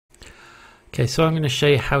Okay, so I'm going to show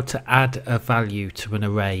you how to add a value to an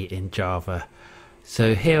array in Java.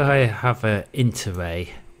 So here I have an int array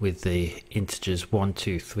with the integers 1,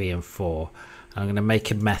 2, 3 and 4. I'm going to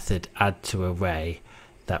make a method add to array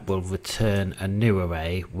that will return a new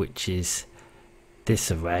array, which is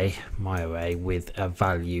this array, my array, with a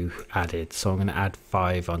value added. So I'm going to add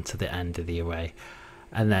 5 onto the end of the array,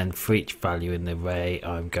 and then for each value in the array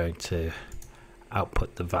I'm going to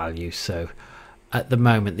output the value. So at the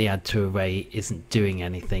moment the add to array isn't doing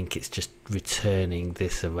anything, it's just returning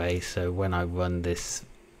this array. So when I run this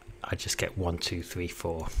I just get 1, 2, 3,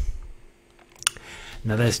 4.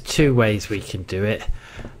 Now there's two ways we can do it,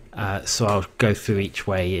 so I'll go through each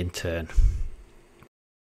way in turn.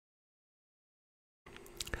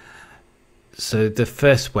 So the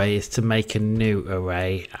first way is to make a new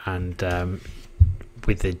array and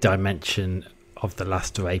with the dimension of the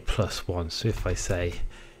last array plus 1. So if I say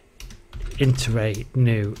int array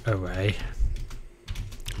new array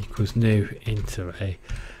equals new int array,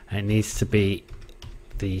 and it needs to be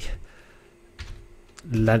the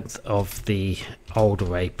length of the old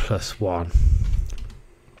array plus 1.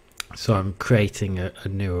 So I'm creating a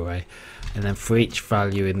new array, and then for each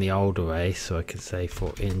value in the old array, so I can say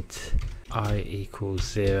for int I equals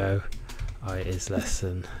 0, I is less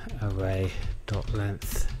than array dot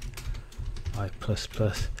length I plus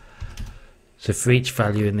plus. So for each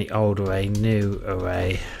value in the old array, new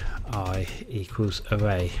array I equals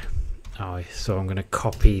array I. So I'm going to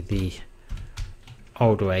copy the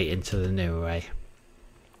old array into the new array,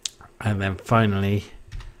 and then finally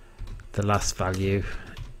the last value,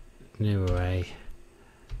 new array,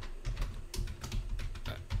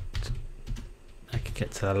 I could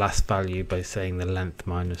get to the last value by saying the length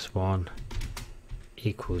minus 1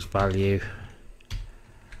 equals value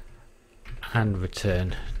and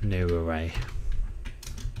return new array.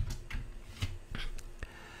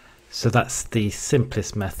 So that's the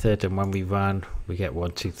simplest method, and when we run we get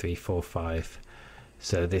 1, 2, 3, 4, 5.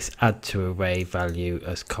 So this add to array value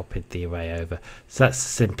has copied the array over. So that's the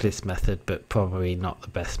simplest method, but probably not the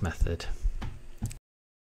best method.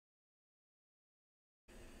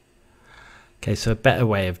 Okay, so a better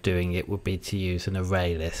way of doing it would be to use an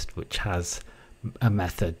array list, which has a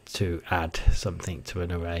method to add something to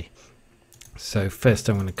an array. So first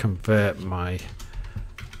I'm going to convert my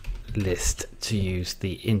list to use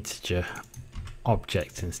the integer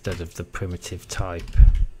object instead of the primitive type,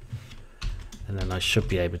 and then I should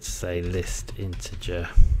be able to say list integer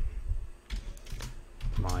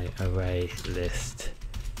my array list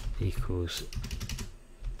equals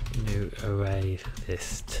new array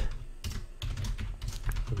list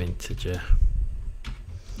of integer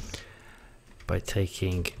by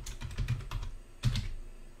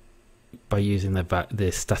using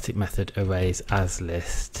the static method arrays as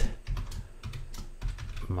list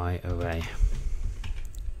my array.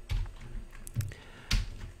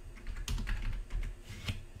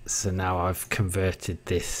 So now I've converted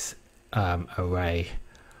this array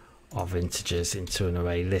of integers into an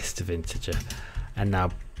array list of integer, and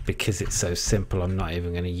now because it's so simple I'm not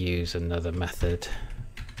even going to use another method.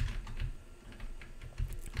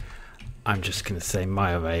 I'm just going to say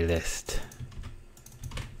my array list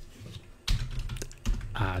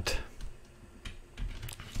add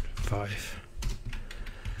 5.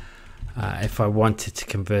 If I wanted to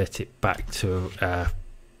convert it back to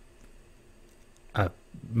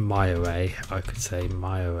my array, I could say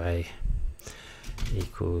my array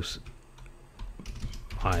equals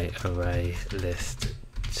my array list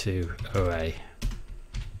to array.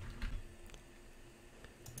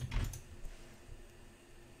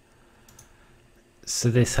 So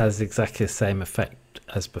this has exactly the same effect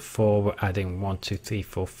as before. We're adding 1, 2, 3,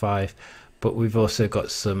 4, 5, but we've also got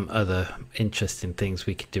some other interesting things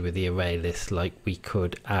we could do with the array list, like we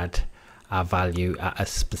could add our value at a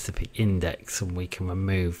specific index, and we can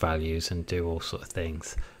remove values and do all sorts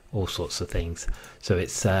of things. So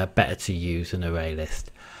it's better to use an array list.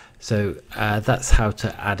 So that's how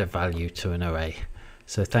to add a value to an array.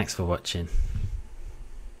 So thanks for watching.